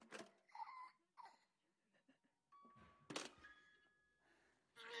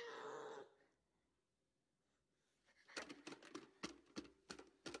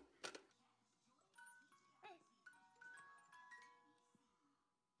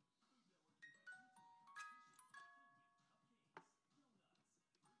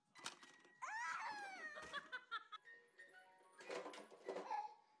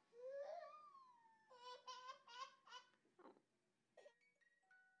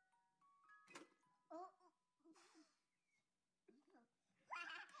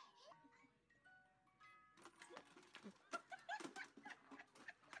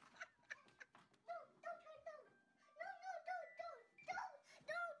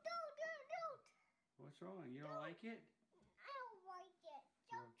wrong? You don't like it? I don't like it.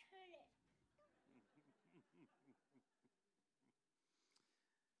 Don't turn it.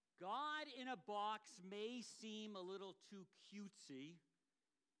 God in a box may seem a little too cutesy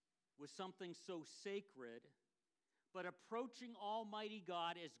with something so sacred, but approaching Almighty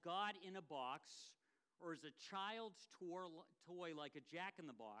God as God in a box or as a child's toy like a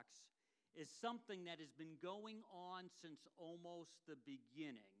jack-in-the-box is something that has been going on since almost the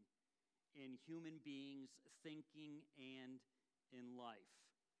beginning in human beings' thinking and in life.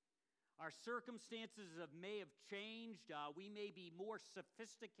 Our circumstances may have changed. We may be more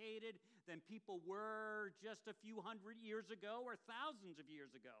sophisticated than people were just a few hundred years ago or thousands of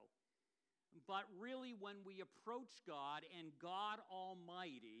years ago. But really, when we approach God and God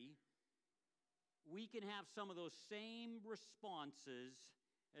Almighty, we can have some of those same responses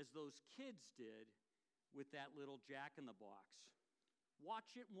as those kids did with that little jack-in-the-box.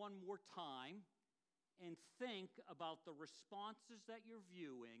 Watch it one more time and think about the responses that you're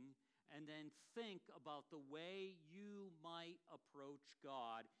viewing, and then think about the way you might approach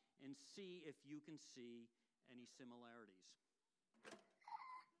God and see if you can see any similarities.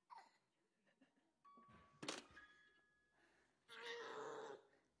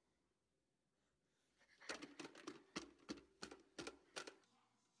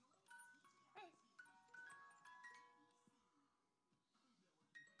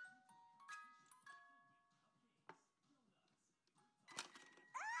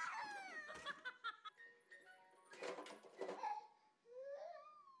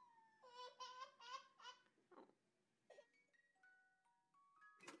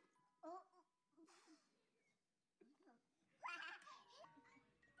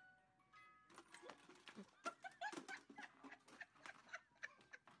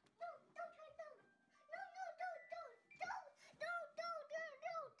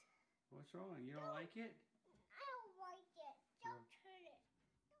 What's wrong? You don't like it? I don't like it. Don't turn it.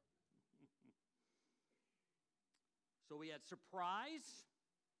 So we had surprise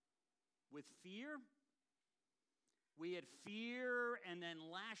with fear. We had fear and then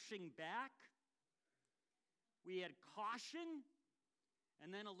lashing back. We had caution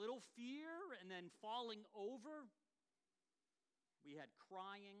and then a little fear and then falling over. We had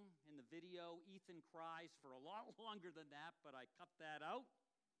crying in the video. Ethan cries for a lot longer than that, but I cut that out.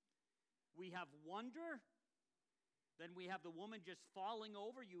 We have wonder. Then we have the woman just falling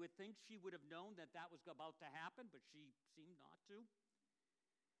over. You would think she would have known that that was about to happen, but she seemed not to.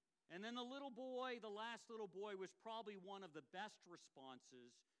 And then the little boy, the last little boy, was probably one of the best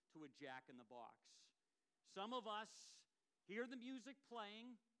responses to a jack-in-the-box. Some of us hear the music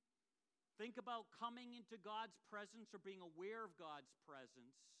playing, think about coming into God's presence or being aware of God's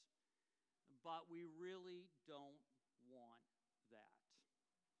presence, but we really don't want that.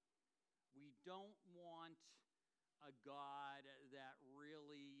 We don't want a God that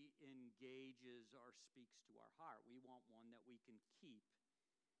really engages or speaks to our heart. We want one that we can keep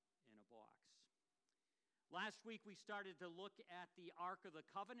in a box. Last week we started to look at the Ark of the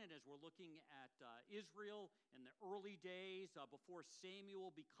Covenant as we're looking at Israel in the early days before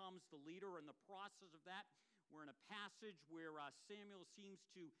Samuel becomes the leader. In the process of that, we're in a passage where Samuel seems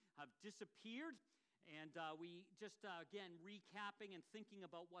to have disappeared. And we just, again, recapping and thinking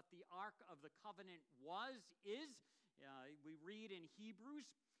about what the Ark of the Covenant is. We read in Hebrews,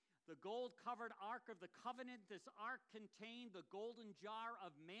 the gold-covered Ark of the Covenant. This Ark contained the golden jar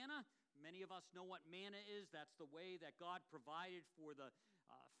of manna. Many of us know what manna is. That's the way that God provided for the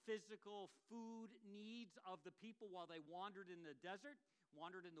physical food needs of the people while they wandered in the desert,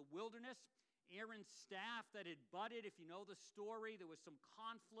 wandered in the wilderness. Aaron's staff that had budded, if you know the story, there was some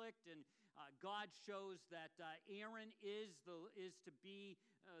conflict, and God shows that Aaron is to be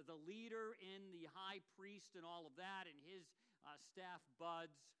the leader in the high priest and all of that, and his staff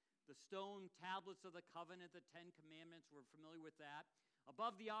buds. The stone tablets of the covenant, the 10 Commandments, we're familiar with that.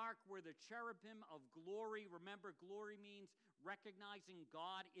 Above the ark were the cherubim of glory. Remember, glory means recognizing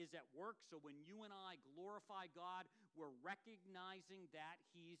God is at work. So when you and I glorify God, we're recognizing that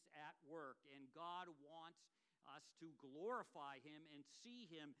He's at work. And God wants us to glorify Him and see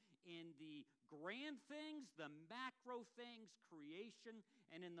Him in the grand things, the macro things, creation,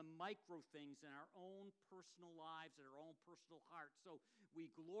 and in the micro things in our own personal lives and our own personal hearts. So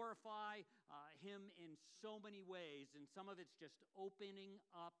we glorify Him in so many ways, and some of it's just opening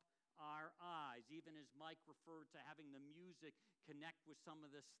up our eyes, even as Mike referred to having the music connect with some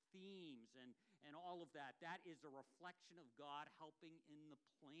of the themes and all of that. That is a reflection of God helping in the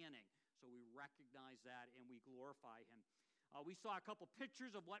planning. So we recognize that and we glorify Him. We saw a couple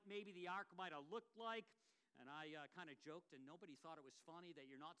pictures of what maybe the ark might have looked like. And I kind of joked, and nobody thought it was funny that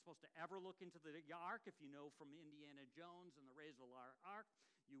you're not supposed to ever look into the ark. If you know from Indiana Jones and the Raiders of the Lost Ark,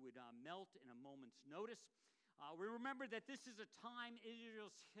 you would melt in a moment's notice. We remember that this is a time in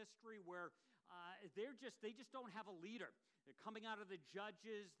Israel's history where they just don't have a leader. They're coming out of the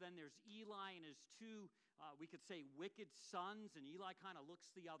judges. Then there's Eli and his two, we could say, wicked sons, and Eli kind of looks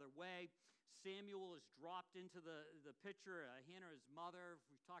the other way. Samuel is dropped into the picture, Hannah, his mother.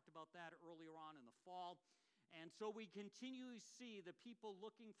 We talked about that earlier on in the fall. And so we continually see the people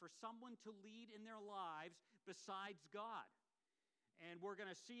looking for someone to lead in their lives besides God. And we're going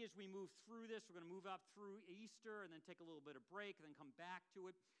to see as we move through this, we're going to move up through Easter and then take a little bit of break and then come back to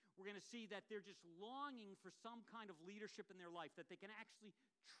it. We're going to see that they're just longing for some kind of leadership in their life that they can actually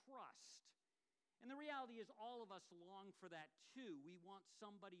trust. And the reality is all of us long for that too. We want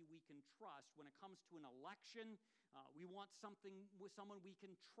somebody we can trust. When it comes to an election, we want someone we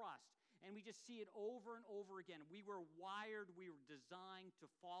can trust. And we just see it over and over again. We were wired, we were designed to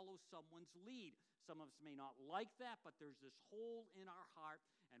follow someone's lead. Some of us may not like that, but there's this hole in our heart.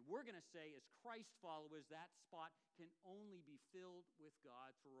 And we're going to say, as Christ followers, that spot can only be filled with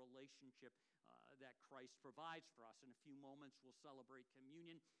God through a relationship that Christ provides for us. In a few moments, we'll celebrate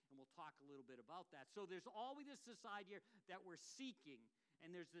communion, and we'll talk a little bit about that. So there's always this idea that we're seeking, and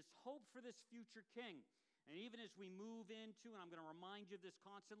there's this hope for this future king. And even as we move into, and I'm going to remind you of this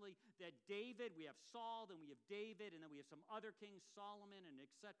constantly, that David, we have Saul, then we have David, and then we have some other kings, Solomon, and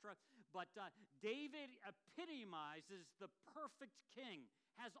etc. But David epitomizes the perfect king,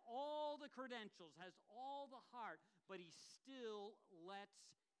 has all the credentials, has all the heart, but he still lets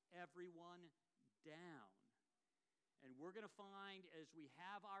everyone down. And we're going to find, as we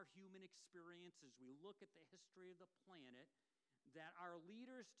have our human experience, as we look at the history of the planet, that our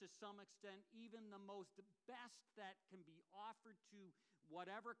leaders, to some extent, even the most best that can be offered to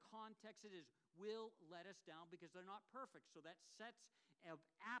whatever context it is, will let us down because they're not perfect. So that sets an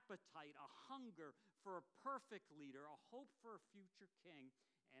appetite, a hunger for a perfect leader, a hope for a future king.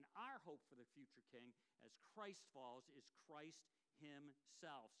 And our hope for the future king, as Christ falls, is Christ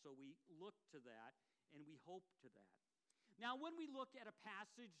himself. So we look to that and we hope to that. Now, when we look at a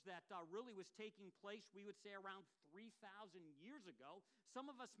passage that really was taking place, we would say around 3,000 years ago, some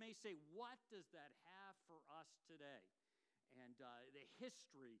of us may say, what does that have for us today? And the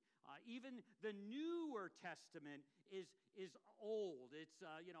history, even the Newer Testament is old. It's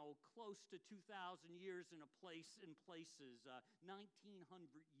close to 2,000 years in places, 1,900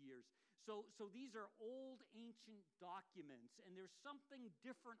 years. So these are old, ancient documents, and there's something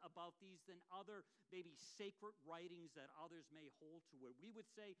different about these than other maybe sacred writings that others may hold to it. We would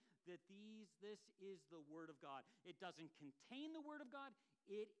say that this is the Word of God. It doesn't contain the Word of God.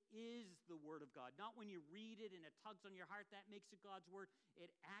 It is the Word of God. Not when you read it and it tugs on your heart, that makes it God's Word.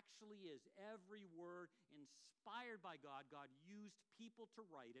 It actually is every word inspired by God. God used people to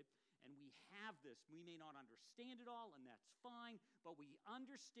write it, and we have this. We may not understand it all, and that's fine, but we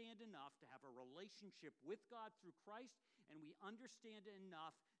understand enough to have a relationship with God through Christ, and we understand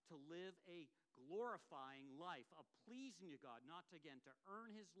enough to live a glorifying life, a pleasing to God, not to, again, to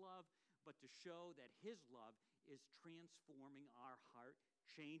earn His love, but to show that His love is transforming our heart,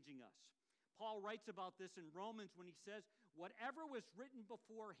 changing us. Paul writes about this in Romans when he says, whatever was written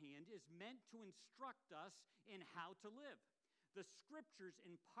beforehand is meant to instruct us in how to live. The scriptures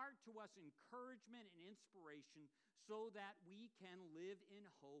impart to us encouragement and inspiration so that we can live in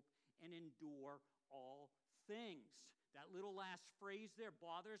hope and endure all things. That little last phrase there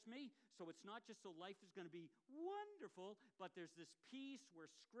bothers me. So it's not just so life is going to be wonderful, but there's this piece where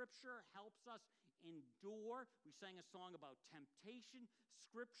Scripture helps us endure. We sang a song about temptation.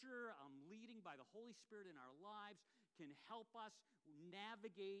 Scripture, leading by the Holy Spirit in our lives, can help us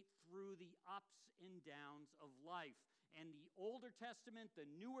navigate through the ups and downs of life. And the Older Testament, the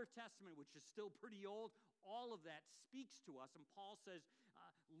Newer Testament, which is still pretty old, all of that speaks to us. And Paul says,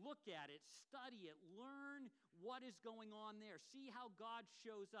 look at it, study it, learn what is going on there. See how God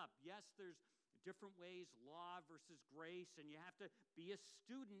shows up. Yes, there's different ways, law versus grace, and you have to be a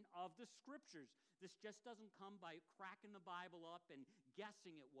student of the Scriptures. This just doesn't come by cracking the Bible up and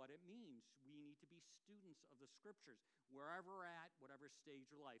guessing at what it means. We need to be students of the Scriptures, wherever we're at, whatever stage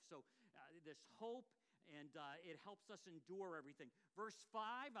of life. So this hope, and it helps us endure everything. Verse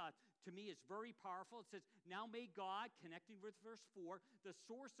 5, to me, is very powerful. It says, now may God, connecting with verse 4, the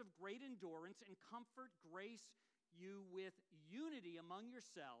source of great endurance and comfort, grace you with unity among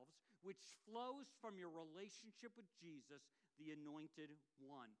yourselves, which flows from your relationship with Jesus, the Anointed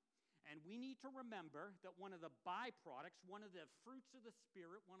One. And we need to remember that one of the byproducts, one of the fruits of the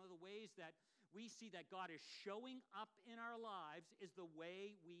Spirit, one of the ways that we see that God is showing up in our lives is the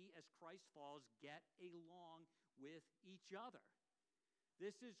way we, as Christ followers, get along with each other.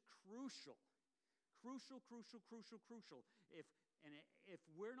 This is crucial. Crucial. If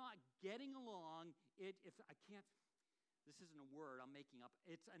we're not getting along, this isn't a word I'm making up.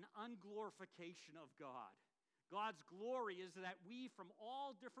 It's an unglorification of God. God's glory is that we, from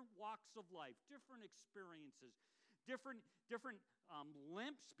all different walks of life, different experiences, different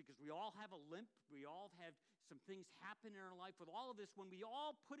limps, because we all have a limp. We all have some things happen in our life. With all of this, when we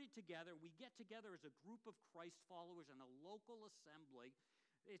all put it together, we get together as a group of Christ followers in a local assembly.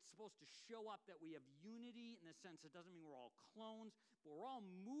 It's supposed to show up that we have unity in the sense it doesn't mean we're all clones, but we're all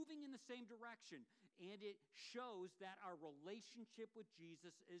moving in the same direction. And it shows that our relationship with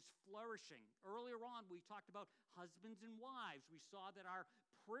Jesus is flourishing. Earlier on, we talked about husbands and wives. We saw that our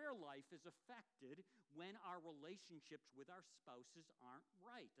prayer life is affected when our relationships with our spouses aren't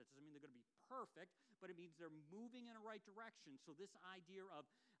right. That doesn't mean they're going to be perfect, but it means they're moving in a right direction. So this idea of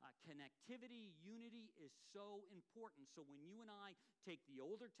connectivity, unity is so important. So when you and I take the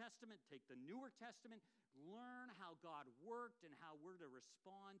Older Testament, take the Newer Testament, learn how God worked and how we're to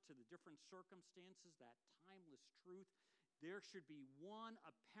respond to the different circumstances, that timeless truth, there should be one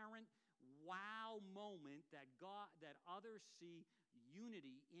apparent wow moment that others see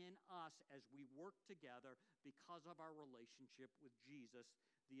unity in us as we work together because of our relationship with Jesus,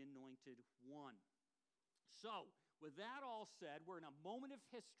 the Anointed One. So, with that all said, we're in a moment of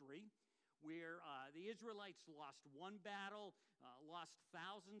history where the Israelites lost one battle, lost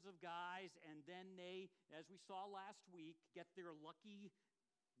thousands of guys, and then they, as we saw last week, get their lucky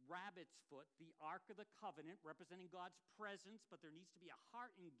rabbit's foot, the Ark of the Covenant, representing God's presence, but there needs to be a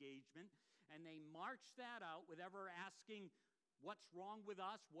heart engagement, and they march that out without ever asking, what's wrong with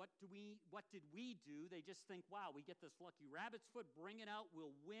us? What did we do? They just think, wow, we get this lucky rabbit's foot, bring it out,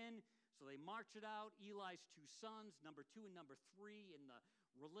 we'll win. So they march it out. Eli's two sons, number 2 and number 3, in the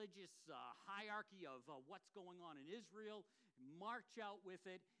religious hierarchy of what's going on in Israel, march out with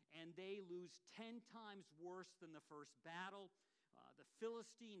it, and they lose 10 times worse than the first battle. The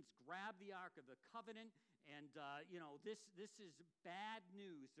Philistines grab the Ark of the Covenant, and this is bad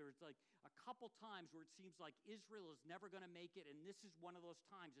news. There's like a couple times where it seems like Israel is never going to make it, and this is one of those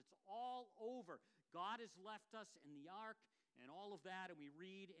times. It's all over. God has left us in the Ark and all of that, and we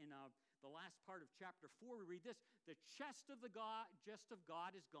read in the last part of chapter 4, we read this: the chest of God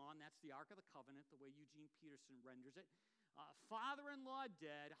is gone. That's the Ark of the Covenant, the way Eugene Peterson renders it. Father-in-law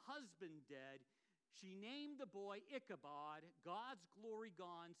dead, husband dead. She named the boy Ichabod, God's glory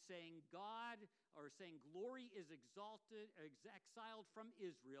gone, saying glory is exiled from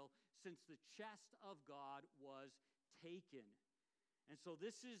Israel since the chest of God was taken. And so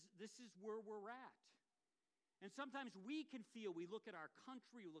this is where we're at. And sometimes we look at our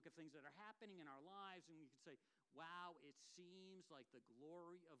country, we look at things that are happening in our lives, and we can say, wow, it seems like the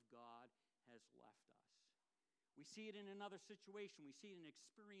glory of God has left us. We see it in another situation. We see it in an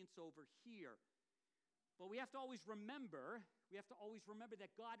experience over here. But we have to always remember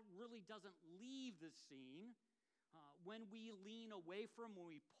that God really doesn't leave the scene. When we lean away from him, when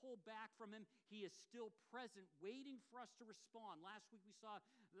we pull back from him, he is still present, waiting for us to respond. Last week we saw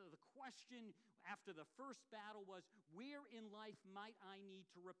the question after the first battle was, where in life might I need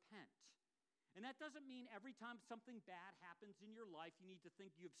to repent? And that doesn't mean every time something bad happens in your life, you need to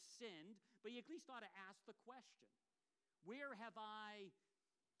think you've sinned, but you at least ought to ask the question, where have I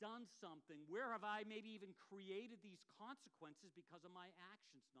done something? Where have I maybe even created these consequences because of my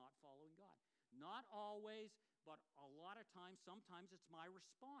actions not following God? Not always, but a lot of times, sometimes it's my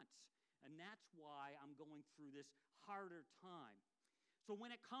response. And that's why I'm going through this harder time. So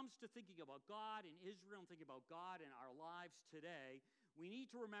when it comes to thinking about God in Israel and thinking about God in our lives today, we need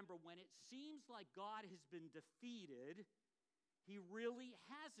to remember when it seems like God has been defeated, he really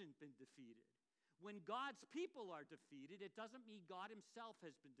hasn't been defeated. When God's people are defeated, it doesn't mean God himself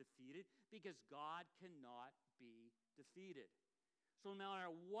has been defeated, because God cannot be defeated. So no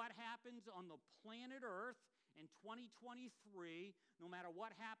matter what happens on the planet Earth in 2023, no matter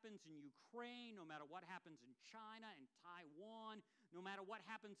what happens in Ukraine, no matter what happens in China and Taiwan, no matter what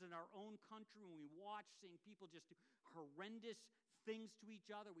happens in our own country when we watch seeing people just do horrendous things to each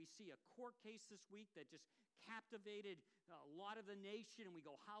other. We see a court case this week that just captivated a lot of the nation, and we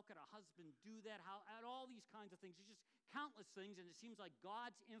go, how could a husband do that? And all these kinds of things. There's just countless things, and it seems like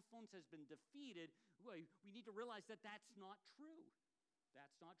God's influence has been defeated. We need to realize that that's not true.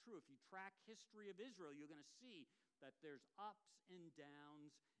 That's not true. If you track history of Israel, you're going to see that there's ups and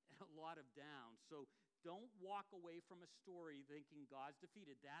downs and a lot of downs. So don't walk away from a story thinking God's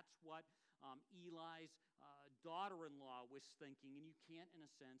defeated. That's what Eli's daughter-in-law was thinking, and you can't, in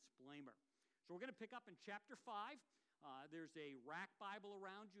a sense, blame her. So So we're going to pick up in chapter 5. There's a rack Bible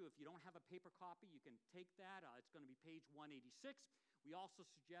around you. If you don't have a paper copy, you can take that. It's going to be page 186. We also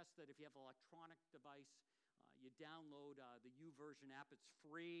suggest that if you have an electronic device, you download the YouVersion app. It's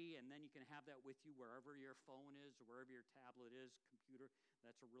free, and then you can have that with you wherever your phone is or wherever your tablet is, computer.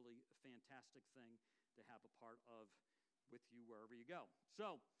 That's a really fantastic thing to have a part of with you wherever you go.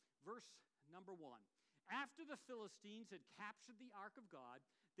 So, verse number 1. After the Philistines had captured the ark of God,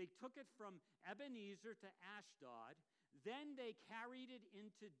 they took it from Ebenezer to Ashdod. Then they carried it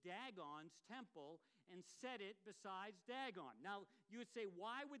into Dagon's temple and set it beside Dagon. Now, you would say,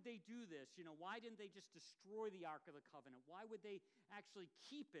 why would they do this? Why didn't they just destroy the Ark of the Covenant? Why would they actually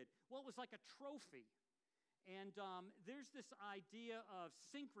keep it? Well, it was like a trophy. And there's this idea of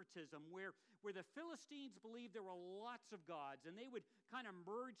syncretism where the Philistines believed there were lots of gods, and they would kind of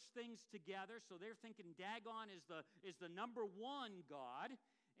merge things together. So they're thinking Dagon is the number one god,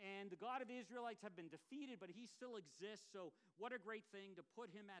 and the God of the Israelites have been defeated, but he still exists. So what a great thing to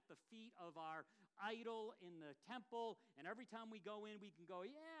put him at the feet of our idol in the temple. And every time we go in, we can go,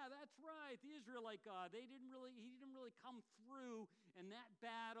 yeah, that's right, the Israelite God. He didn't really come through in that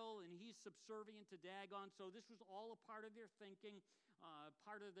battle, and he's subservient to Dagon. So this was all a part of their thinking.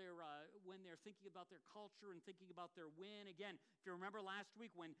 Part of their, when they're thinking about their culture and thinking about their win. Again, if you remember last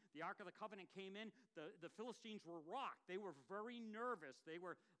week when the Ark of the Covenant came in, the Philistines were rocked. They were very nervous. They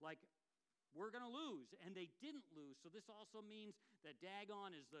were like, we're going to lose, and they didn't lose. So this also means that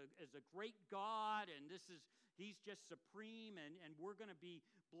Dagon is a great God, and he's just supreme, and we're going to be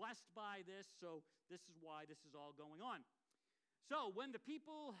blessed by this. So this is why this is all going on. So when the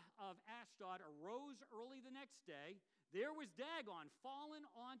people of Ashdod arose early the next day, there was Dagon fallen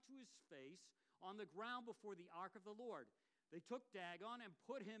onto his face on the ground before the ark of the Lord. They took Dagon and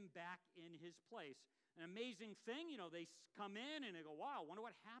put him back in his place. An amazing thing, they come in and they go, wow, I wonder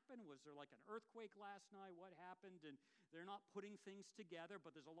what happened. Was there like an earthquake last night? What happened? And they're not putting things together,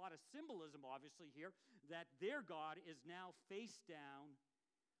 but there's a lot of symbolism, obviously, here, that their God is now face down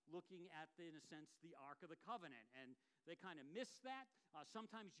looking at, in a sense, the Ark of the Covenant. And they kind of miss that.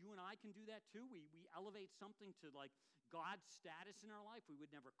 Sometimes you and I can do that too. We elevate something to like God's status in our life. We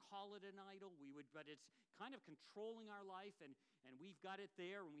would never call it an idol. But it's kind of controlling our life, and we've got it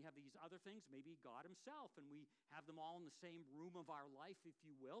there, and we have these other things, maybe God himself, and we have them all in the same room of our life, if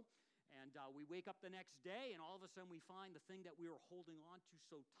you will. And we wake up the next day, and all of a sudden we find the thing that we were holding on to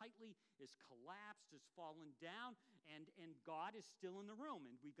so tightly is collapsed, is fallen down, and God is still in the room.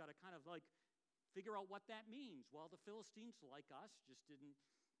 And we've got to kind of like figure out what that means. Well, the Philistines, like us, just didn't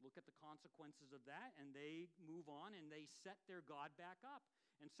look at the consequences of that, and they move on, and they set their God back up.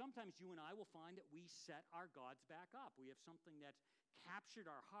 And sometimes you and I will find that we set our gods back up. We have something that's captured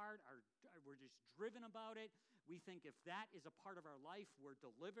our heart, we're just driven about it. We think if that is a part of our life, we're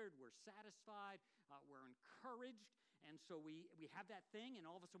delivered, we're satisfied, we're encouraged. And so we have that thing, and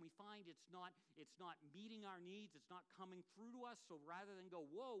all of a sudden we find it's not meeting our needs, it's not coming through to us. So rather than go,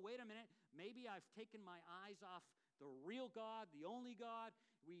 whoa, wait a minute, maybe I've taken my eyes off the real God, the only God.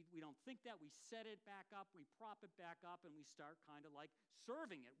 We don't think that. We set it back up, we prop it back up, and we start kind of like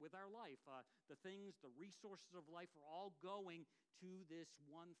serving it with our life. The things, the resources of life are all going to this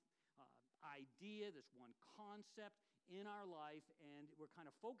one idea, this one concept in our life, and we're kind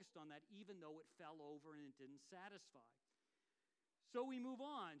of focused on that even though it fell over and it didn't satisfy. So we move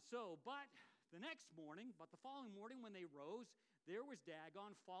on. But the following morning when they rose, there was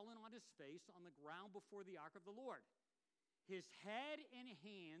Dagon fallen on his face on the ground before the ark of the Lord. His head and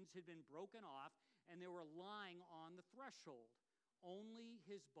hands had been broken off, and they were lying on the threshold. Only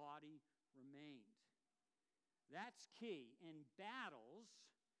his body remained. That's key. In battles,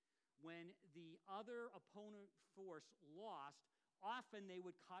 when the other opponent force lost, often they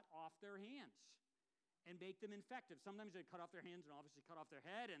would cut off their hands and make them ineffective. Sometimes they'd cut off their hands and obviously cut off their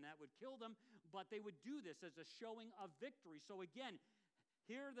head, and that would kill them, but they would do this as a showing of victory. So again,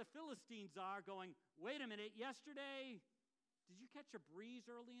 here the Philistines are going, wait a minute, yesterday, did you catch a breeze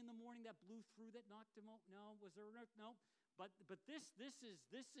early in the morning that blew through that knocked him out? No, was there no? But this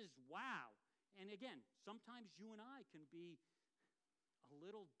is wow. And again, sometimes you and I can be a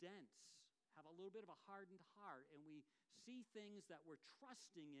little dense, have a little bit of a hardened heart, and we see things that we're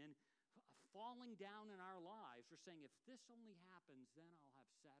trusting in falling down in our lives. We're saying, if this only happens, then I'll have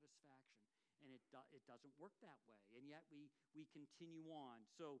satisfaction. And it doesn't work that way. And yet we continue on.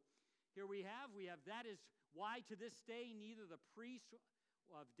 So here we have that is why to this day neither the priests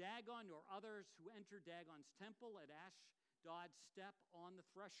of Dagon nor others who enter Dagon's temple at Ashdod step on the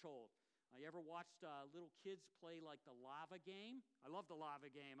threshold. You ever watched little kids play like the lava game? I love the lava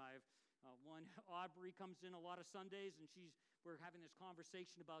game. I've One, Aubrey comes in a lot of Sundays, and we're having this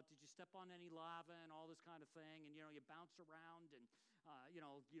conversation about, did you step on any lava and all this kind of thing, and, you bounce around, and,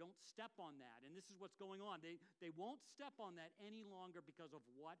 you don't step on that. And this is what's going on. They won't step on that any longer because of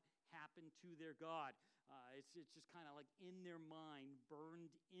what happened to their God. It's just kind of like in their mind,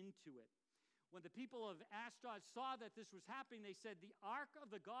 burned into it. When the people of Ashdod saw that this was happening, they said, the ark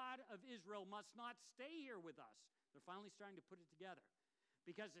of the God of Israel must not stay here with us. They're finally starting to put it together.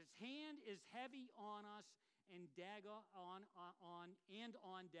 Because its hand is heavy on us and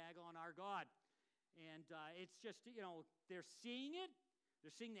on Dagon, our God. And it's just, they're seeing it.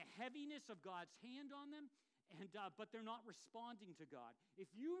 They're seeing the heaviness of God's hand on them, but they're not responding to God.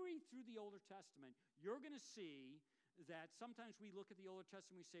 If you read through the Older Testament, you're going to see that sometimes we look at the Old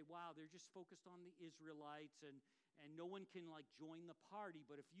Testament and we say, wow, they're just focused on the Israelites and no one can join the party.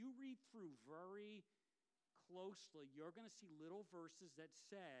 But if you read through very closely, you're going to see little verses that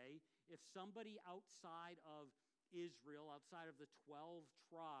say if somebody outside of Israel, outside of the 12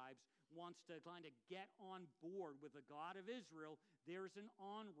 tribes, wants to kind of get on board with the God of Israel, there's an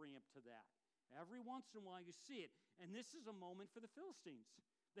on-ramp to that. Every once in a while you see it. And this is a moment for the Philistines.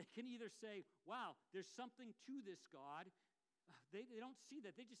 They can either say, wow, there's something to this God. They don't see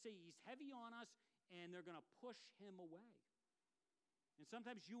that. They just say he's heavy on us, and they're going to push him away. And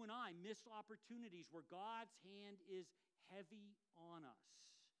sometimes you and I miss opportunities where God's hand is heavy on us.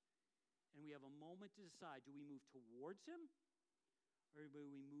 And we have a moment to decide, do we move towards him, or do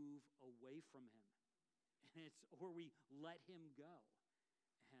we move away from him? Or we let him go.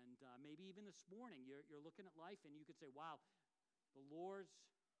 And maybe even this morning, you're looking at life, and you could say, wow, the Lord's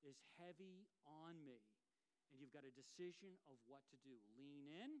is heavy on me. And you've got a decision of what to do. Lean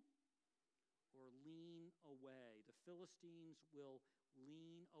in or lean away. The Philistines will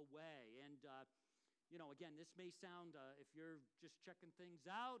lean away. And, again, this may sound, if you're just checking things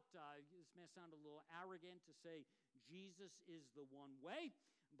out, this may sound a little arrogant to say Jesus is the one way.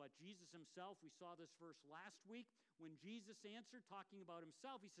 But Jesus himself, we saw this verse last week, when Jesus answered, talking about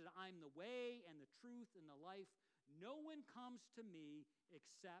himself, he said, I'm the way and the truth and the life. No one comes to me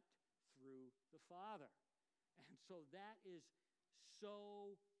except through the Father. And so that is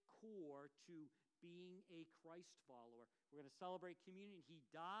so core to being a Christ follower. We're going to celebrate communion. He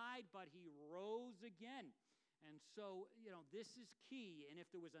died, but he rose again. And so, this is key. And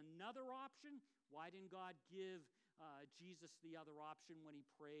if there was another option, why didn't God give Jesus the other option when he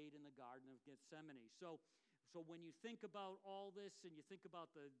prayed in the Garden of Gethsemane? So when you think about all this and you think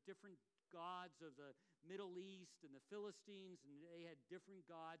about the different gods of the Middle East and the Philistines, and they had different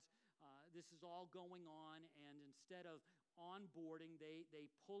gods. This is all going on, and instead of onboarding, they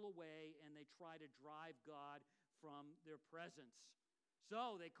pull away and they try to drive God from their presence.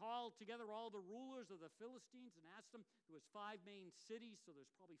 So they called together all the rulers of the Philistines and asked them, there was 5 main cities, so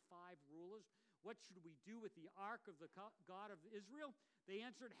there's probably 5 rulers. What should we do with the ark of the God of Israel? They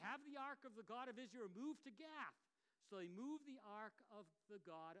answered, have the ark of the God of Israel moved to Gath. So they moved the ark of the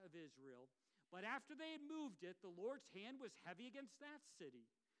God of Israel. But after they had moved it, the Lord's hand was heavy against that city.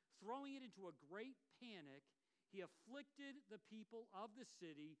 Throwing it into a great panic, he afflicted the people of the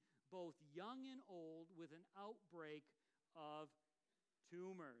city, both young and old, with an outbreak of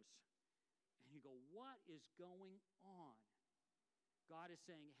tumors. And you go, what is going on? God is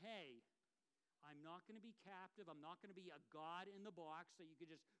saying, hey, I'm not going to be captive. I'm not going to be a God in the box that you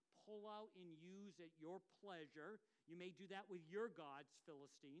could just pull out and use at your pleasure. You may do that with your gods,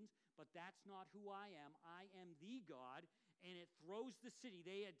 Philistines, but that's not who I am. I am the God, and it throws the city.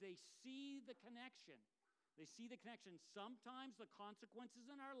 They see the connection. They see the connection. Sometimes the consequences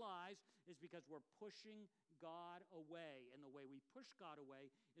in our lives is because we're pushing God away, and the way we push God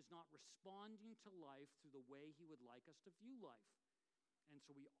away is not responding to life through the way he would like us to view life. And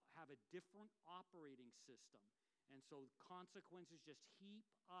so we have a different operating system. And so consequences just heap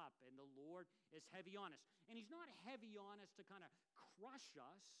up, and the Lord is heavy on us. And he's not heavy on us to kind of crush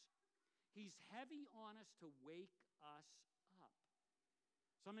us. He's heavy on us to wake us up.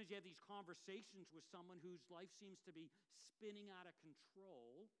 Sometimes you have these conversations with someone whose life seems to be spinning out of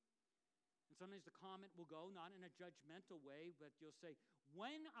control. And sometimes the comment will go, not in a judgmental way, but you'll say,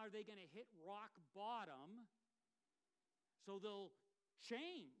 when are they going to hit rock bottom so they'll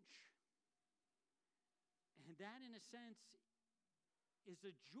change? And that, in a sense, is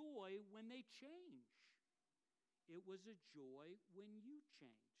a joy when they change. It was a joy when you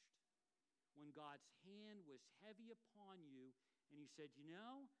changed. When God's hand was heavy upon you, and you said,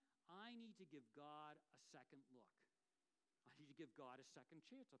 I need to give God a second look. I need to give God a second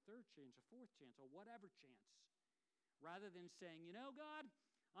chance, a third chance, a fourth chance, or whatever chance. Rather than saying, God,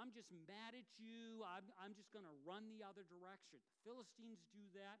 I'm just mad at you. I'm just going to run the other direction. The Philistines do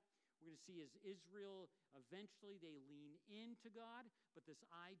that. we're going to see as Israel, eventually they lean into God, but this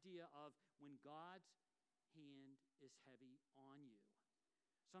idea of when God's hand is heavy on you.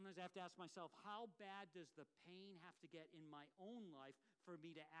 Sometimes I have to ask myself, how bad does the pain have to get in my own life for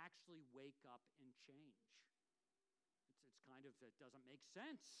me to actually wake up and change? It's kind of, it doesn't make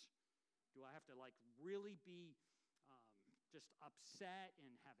sense. Do I have to really be just upset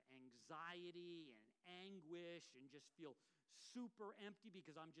and have anxiety and anguish and just feel super empty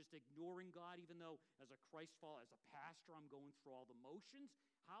because I'm just ignoring God, even though as a Christ follower, as a pastor, I'm going through all the motions?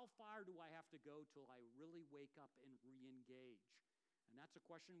 How far do I have to go till I really wake up and re-engage? And that's a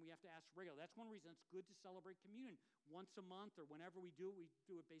question we have to ask regularly. That's one reason it's good to celebrate communion once a month, or whenever we do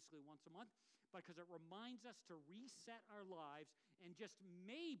it basically once a month, because it reminds us to reset our lives, and just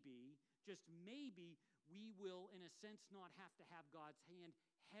maybe, we will, in a sense, not have to have God's hand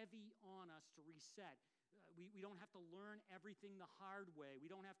heavy on us to reset. We don't have to learn everything the hard way.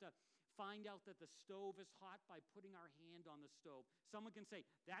 We don't have to find out that the stove is hot by putting our hand on the stove. Someone can say,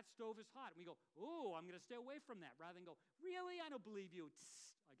 that stove is hot. And we go, oh, I'm going to stay away from that. Rather than go, really? I don't believe you.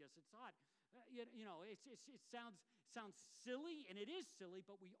 I guess it's hot. It sounds silly, and it is silly,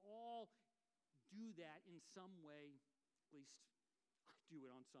 but we all do that in some way. At least I do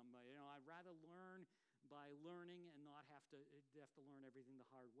it on some way. I'd rather learn by learning and not have to learn everything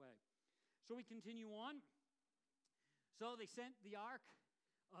the hard way. So we continue on. So they sent the ark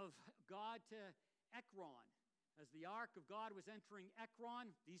of God to Ekron. As the ark of God was entering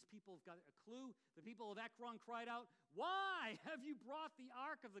Ekron, these people got a clue. The people of Ekron cried out, "Why have you brought the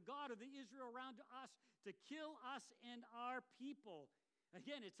ark of the God of the Israel around to us to kill us and our people?"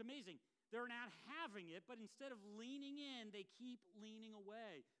 Again, it's amazing. They're not having it, but instead of leaning in, they keep leaning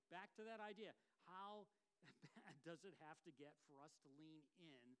away. Back to that idea. How bad does it have to get for us to lean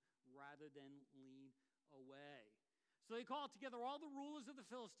in rather than lean away? So they called together all the rulers of the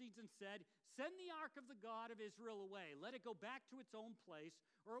Philistines and said, "Send the ark of the God of Israel away. Let it go back to its own place,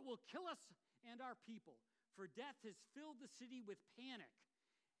 or it will kill us and our people. For death has filled the city with panic."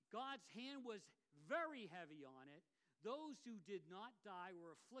 God's hand was very heavy on it. Those who did not die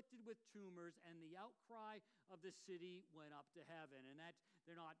were afflicted with tumors, and the outcry of the city went up to heaven. And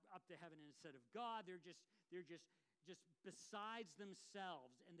they're not up to heaven instead of God. They're just besides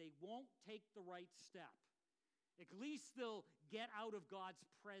themselves, and they won't take the right step. At least they'll get out of God's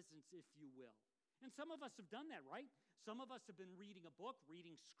presence, if you will. And some of us have done that, right? Some of us have been reading a book,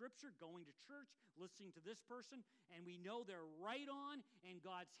 reading scripture, going to church, listening to this person, and we know they're right on, and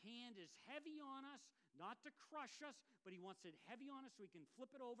God's hand is heavy on us, not to crush us, but he wants it heavy on us so he can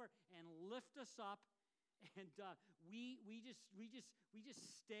flip it over and lift us up. And we just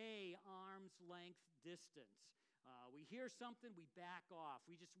stay arm's length distance. We hear something, we back off.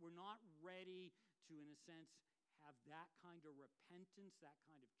 We're not ready to, in a sense, have that kind of repentance, that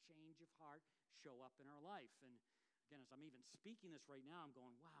kind of change of heart show up in our life. And again, as I'm even speaking this right now, I'm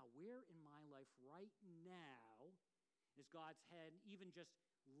going, wow, where in my life right now is God's hand even just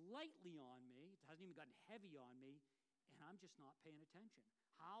lightly on me? It hasn't even gotten heavy on me, and I'm just not paying attention.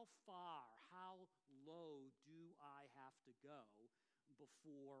 How far, how low do I have to go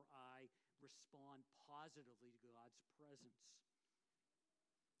before I respond positively to God's presence?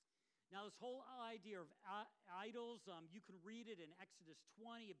 Now, this whole idea of idols, you can read it in Exodus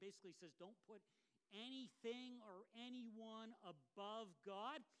 20. It basically says, don't put anything or anyone above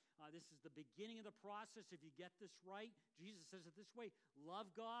God. This is the beginning of the process. If you get this right, Jesus says it this way: love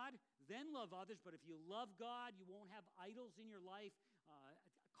God, then love others. But if you love God, you won't have idols in your life,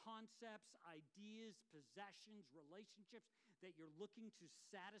 concepts, ideas, possessions, relationships that you're looking to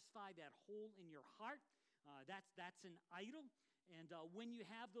satisfy that hole in your heart. That's an idol. And when you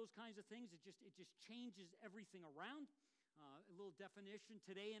have those kinds of things, it just changes everything around. A little definition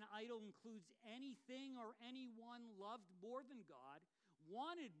today: an idol includes anything or anyone loved more than God,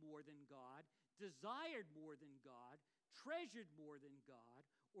 wanted more than God, desired more than God, treasured more than God,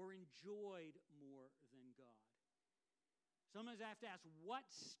 or enjoyed more than God. Sometimes I have to ask, what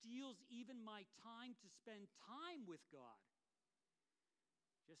steals even my time to spend time with God?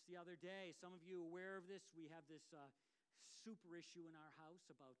 Just the other day, some of you are aware of this, we have this super issue in our house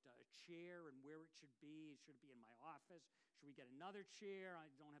about a chair and where it should be. Should it be in my office? Should we get another chair? I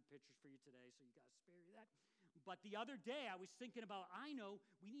don't have pictures for you today, so you got to spare you that. But the other day, I was thinking about, I know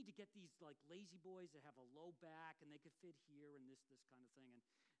we need to get these like lazy boys that have a low back and they could fit here and this kind of thing.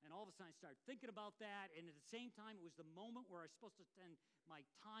 And all of a sudden, I started thinking about that. And at the same time, it was the moment where I was supposed to spend my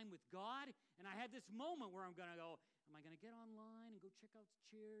time with God. And I had this moment where I'm going to go, am I going to get online and go check out the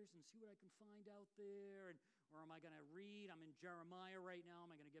chairs and see what I can find out there? Or am I going to read? I'm in Jeremiah right now.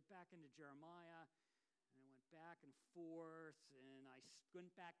 Am I going to get back into Jeremiah? And I went, back and forth, and I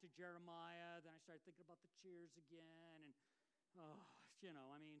went back to Jeremiah. Then I started thinking about the chairs again, and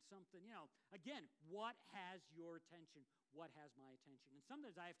something, again, what has your attention? What has my attention? And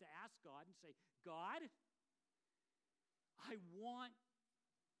sometimes I have to ask God and say, God, I want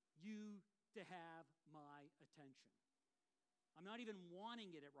you to have my attention. I'm not even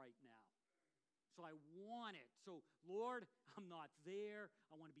wanting it right now. So I want it. So, Lord, I'm not there.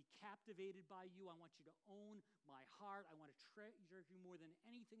 I want to be captivated by you. I want you to own my heart. I want to treasure you more than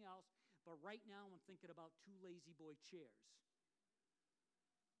anything else. But right now, I'm thinking about 2 lazy boy chairs. God's like,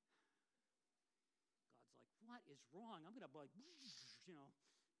 what is wrong? I'm going to no.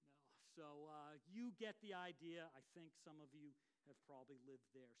 So you get the idea. I think some of you have probably lived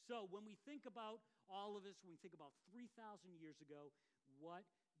there. So when we think about all of this, when we think about 3,000 years ago, what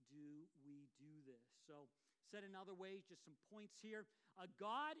do we do this? So said another way, just some points here. A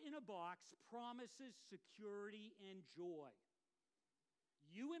God in a box promises security and joy.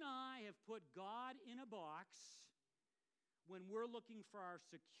 You and I have put God in a box when we're looking for our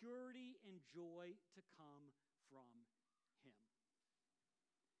security and joy to come from Him.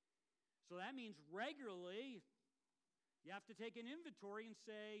 So that means regularly you have to take an inventory and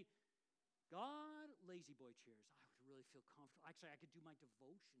say, God, lazy boy chairs. I would really feel comfortable. Actually, I could do my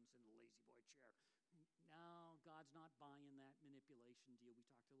devotions in the lazy boy chair. No, God's not buying that manipulation deal. We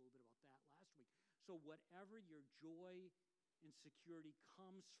talked a little bit about that last week. So whatever your joy and security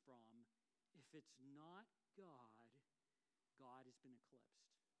comes from, if it's not God, God has been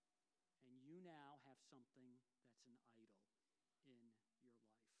eclipsed. And you now have something that's an idol in your life.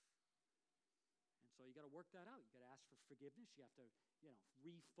 And so you got to work that out. You got to ask for forgiveness. You have to,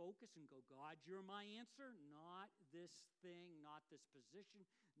 refocus and go, God, you're my answer, not this thing, not this position,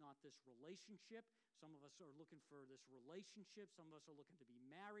 not this relationship. Some of us are looking for this relationship. Some of us are looking to be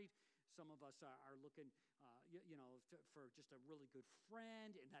married. Some of us are looking, for just a really good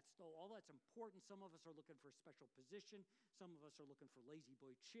friend, and all that's important. Some of us are looking for a special position. Some of us are looking for lazy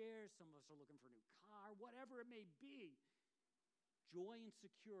boy chairs. Some of us are looking for a new car, whatever it may be. Joy and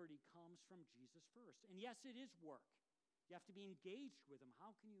security comes from Jesus first. And yes, it is work. You have to be engaged with Him.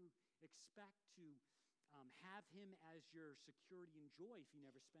 How can you expect to have Him as your security and joy if you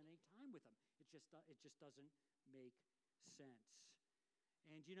never spend any time with Him? It just doesn't make sense.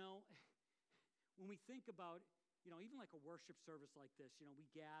 And when we think about even like a worship service like this, we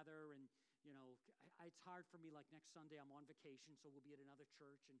gather and it's hard for me. Like next Sunday, I'm on vacation, so we'll be at another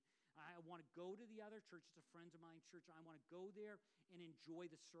church, and I want to go to the other church. It's a friend of mine church. I want to go there and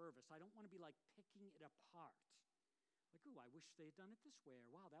enjoy the service. I don't want to be like picking it apart. Like, oh, I wish they had done it this way, or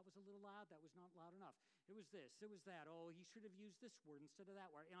wow, that was a little loud. That was not loud enough. It was this. It was that. Oh, he should have used this word instead of that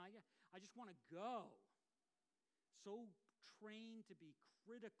word. And I just want to go. So trained to be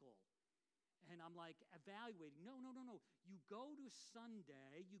critical. And I'm like evaluating. No. You go to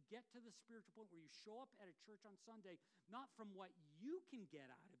Sunday, you get to the spiritual point where you show up at a church on Sunday, not from what you can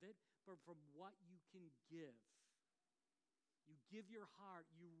get out of it, but from what you can give. You give your heart,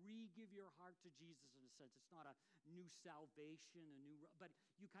 you re-give your heart to Jesus in a sense. It's not a new salvation, but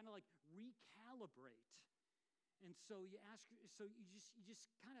you kind of like recalibrate. And so you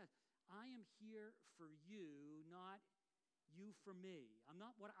just kind of, I am here for you, not you for me. I'm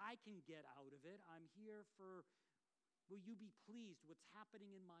not what I can get out of it. I'm here for, will you be pleased what's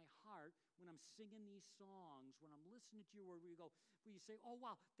happening in my heart when I'm singing these songs, when I'm listening to you, where you say, oh,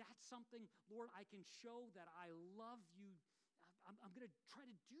 wow, that's something, Lord, I can show that I love you. I'm going to try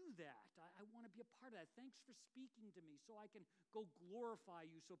to do that. I want to be a part of that. Thanks for speaking to me so I can go glorify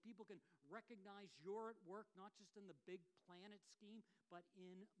you, so people can recognize you're at work, not just in the big planet scheme, but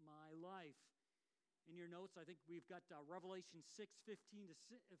in my life. In your notes, I think we've got Revelation 6:15 to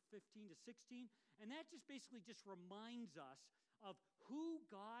 16, and that just basically just reminds us of who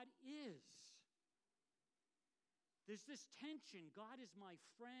God is. There's this tension. God is my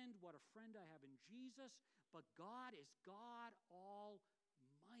friend, what a friend I have in Jesus, but God is God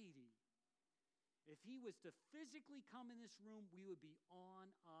Almighty. If He was to physically come in this room, we would be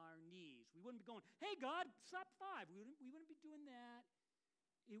on our knees. We wouldn't be going, hey, God, stop 5. We wouldn't be doing that.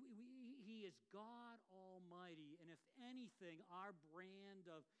 He is God Almighty. And if anything, our brand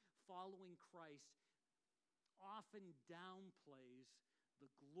of following Christ often downplays the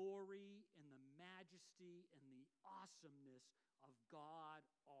glory and the majesty and the awesomeness of God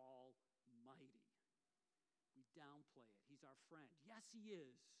Almighty. We downplay it. He's our friend. Yes, He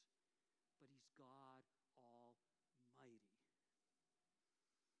is, but He's God Almighty.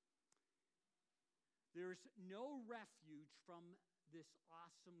 There's no refuge from this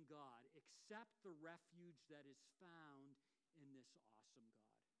awesome God except the refuge that is found in this awesome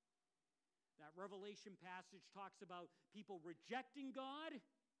God. That Revelation passage talks about people rejecting God,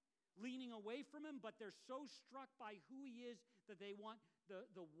 leaning away from him, but they're so struck by who he is that they want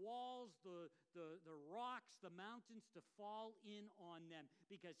the walls, the rocks, the mountains to fall in on them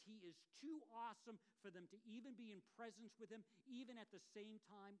because he is too awesome for them to even be in presence with him, even at the same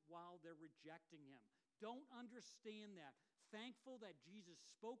time while they're rejecting him. Don't understand that. Thankful that Jesus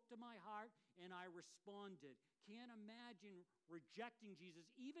spoke to my heart and I responded. Can't imagine rejecting Jesus,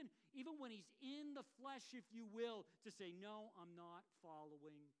 even when he's in the flesh, if you will, to say, no, I'm not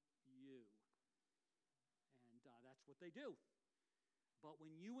following you. And that's what they do. But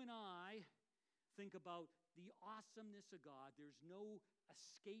when you and I think about the awesomeness of God, there's no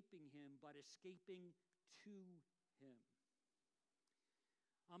escaping him, but escaping to him.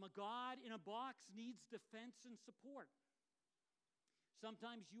 A God in a box needs defense and support.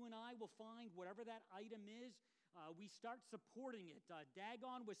 Sometimes you and I will find whatever that item is, we start supporting it.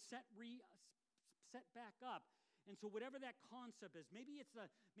 Dagon was set back up. And so whatever that concept is, maybe it's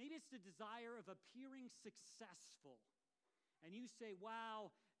the desire of appearing successful. And you say,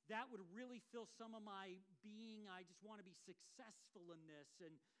 wow, that would really fill some of my being. I just want to be successful in this.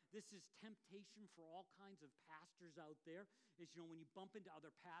 And this is temptation for all kinds of pastors out there. Is, when you bump into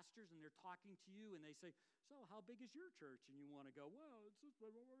other pastors and they're talking to you and they say, so how big is your church? And you want to go, well, it's just,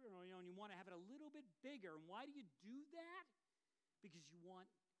 and you want to have it a little bit bigger. And why do you do that? Because you want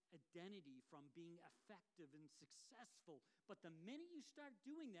identity from being effective and successful. But the minute you start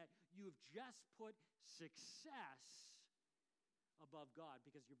doing that, you have just put success above God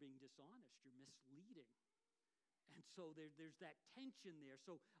because you're being dishonest, you're misleading. And so there's that tension there.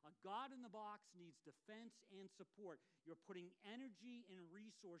 So a God in the box needs defense and support. You're putting energy and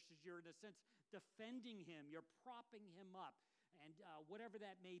resources. You're, in a sense, defending him. You're propping him up. And whatever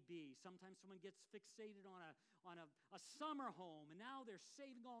that may be. Sometimes someone gets fixated on a summer home, and now they're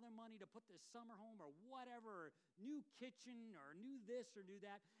saving all their money to put this summer home or whatever, new kitchen or new this or new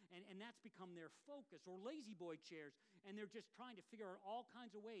that, and that's become their focus. Or lazy boy chairs, and they're just trying to figure out all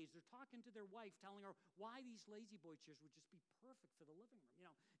kinds of ways. They're talking to their wife, telling her why these lazy boy chairs would just be perfect for the living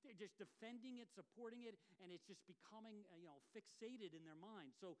room. They're just defending it, supporting it, and it's just becoming fixated in their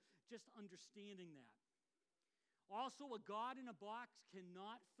mind. So just understanding that. Also, a God in a box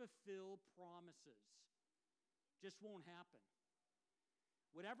cannot fulfill promises. Just won't happen.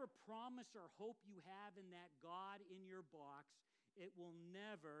 Whatever promise or hope you have in that God in your box, it will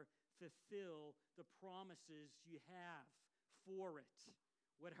never fulfill the promises you have for it,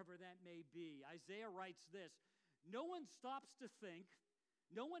 whatever that may be. Isaiah writes this, no one stops to think,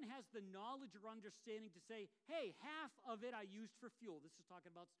 no one has the knowledge or understanding to say, hey, half of it I used for fuel. This is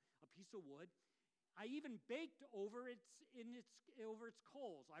talking about a piece of wood. I even baked over its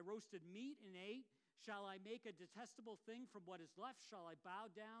coals. I roasted meat and ate. Shall I make a detestable thing from what is left? Shall I bow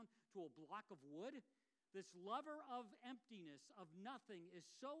down to a block of wood? This lover of emptiness, of nothing, is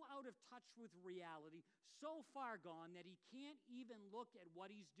so out of touch with reality, so far gone that he can't even look at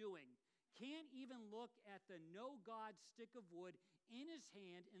what he's doing, can't even look at the no-God stick of wood in his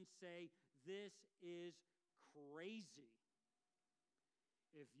hand and say, this is crazy.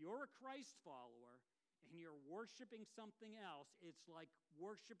 If you're a Christ follower and you're worshiping something else, it's like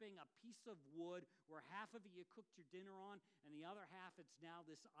worshiping a piece of wood where half of it you cooked your dinner on and the other half it's now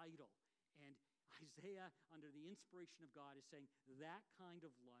this idol. And Isaiah, under the inspiration of God, is saying that kind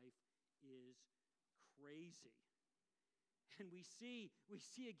of life is crazy. And we see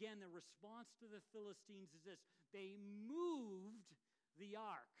again the response to the Philistines is this. They moved the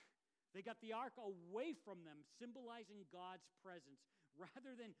ark. They got the ark away from them, symbolizing God's presence.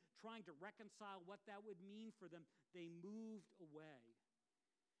 Rather than trying to reconcile what that would mean for them, they moved away.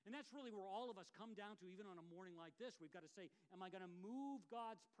 And that's really where all of us come down to, even on a morning like this. We've got to say, am I going to move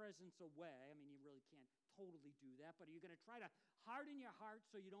God's presence away? I mean, you really can't totally do that, but are you going to try to harden your heart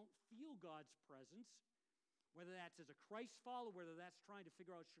so you don't feel God's presence? Whether that's as a Christ follower, whether that's trying to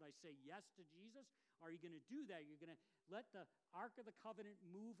figure out, should I say yes to Jesus? Are you going to do that? You're going to let the Ark of the Covenant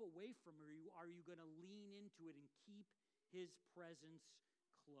move away from you? Are you going to lean into it and keep his presence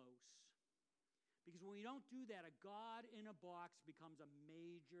close? Because when we don't do that, a God in a box becomes a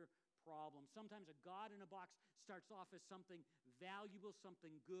major problem. Sometimes a God in a box starts off as something valuable,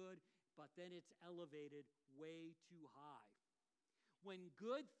 something good, but then it's elevated way too high. When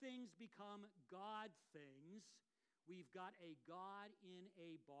good things become God things, we've got a God in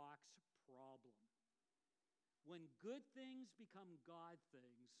a box problem. When good things become God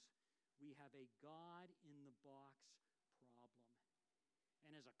things, we have a God in the box problem.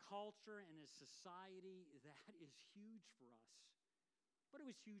 And as a culture and as society, that is huge for us. But it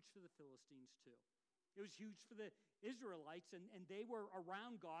was huge for the Philistines too. It was huge for the Israelites, and they were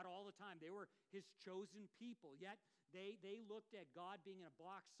around God all the time. They were his chosen people. Yet they looked at God being in a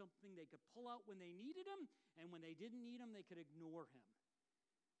box, something they could pull out when they needed him, and when they didn't need him, they could ignore him.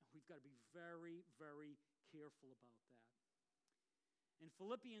 And we've got to be very, very careful about that. In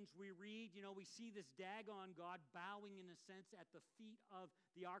Philippians, we read, we see this Dagon God bowing, in a sense, at the feet of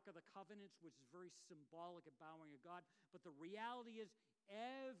the Ark of the Covenant, which is very symbolic of bowing at God. But the reality is,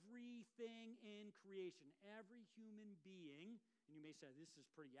 everything in creation, every human being, and you may say this is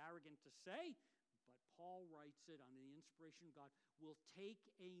pretty arrogant to say, but Paul writes it under the inspiration of God, will take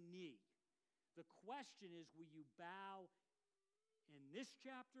a knee. The question is, will you bow in this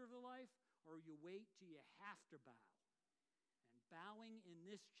chapter of the life, or will you wait till you have to bow? And bowing in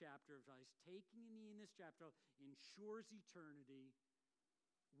this chapter of life, taking a knee in this chapter, ensures eternity.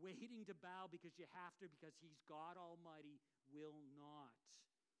 Waiting to bow because you have to, because he's God Almighty, will not.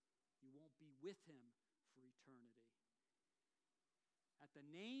 You won't be with him for eternity. At the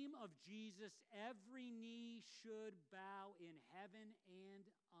name of Jesus, every knee should bow in heaven and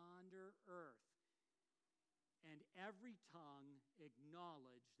under earth, and every tongue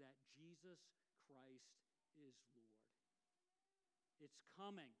acknowledge that Jesus Christ is Lord. It's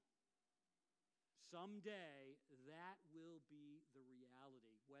coming. Someday, that will be the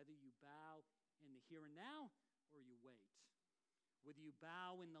reality, whether you bow in the here and now or you wait. Whether you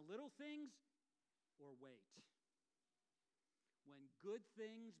bow in the little things or wait. When good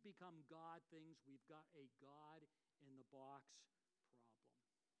things become God things, we've got a God in the box problem.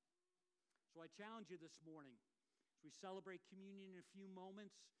 So I challenge you this morning, as we celebrate communion in a few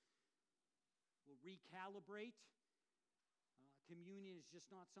moments, we'll recalibrate. Communion is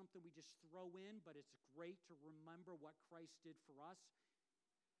just not something we just throw in, but it's great to remember what Christ did for us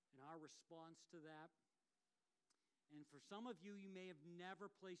and our response to that. And for some of you, you may have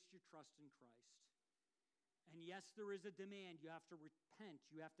never placed your trust in Christ. And yes, there is a demand. You have to repent.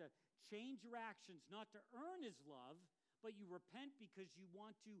 You have to change your actions, not to earn his love, but you repent because you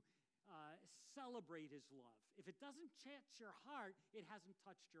want to celebrate his love. If it doesn't touch your heart, it hasn't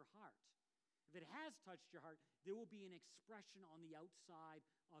touched your heart. If it has touched your heart, there will be an expression on the outside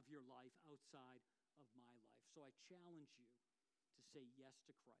of your life, outside of my life. So I challenge you to say yes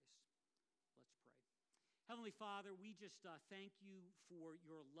to Christ. Let's pray. Heavenly Father, we just thank you for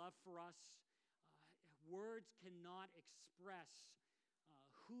your love for us. Words cannot express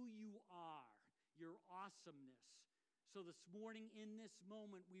who you are, your awesomeness. So this morning, in this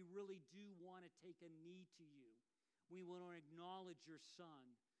moment, we really do want to take a knee to you. We want to acknowledge your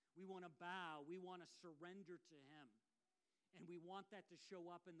Son. We want to bow. We want to surrender to him. And we want that to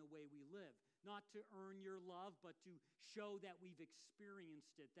show up in the way we live. Not to earn your love, but to show that we've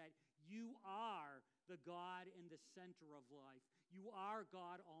experienced it. That you are the God in the center of life. You are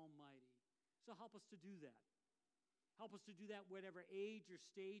God Almighty. So help us to do that. Help us to do that whatever age or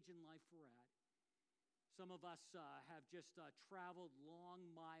stage in life we're at. Some of us have just traveled long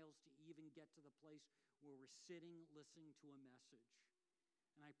miles to even get to the place where we're sitting listening to a message.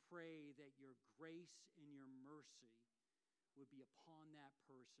 And I pray that your grace and your mercy would be upon that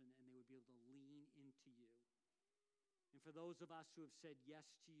person and they would be able to lean into you. And for those of us who have said yes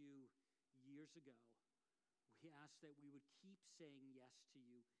to you years ago, we ask that we would keep saying yes to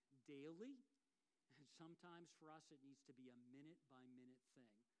you daily. And sometimes for us it needs to be a minute-by-minute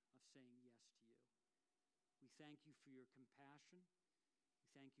thing of saying yes to you. We thank you for your compassion. We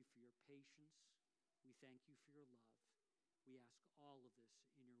thank you for your patience. We thank you for your love.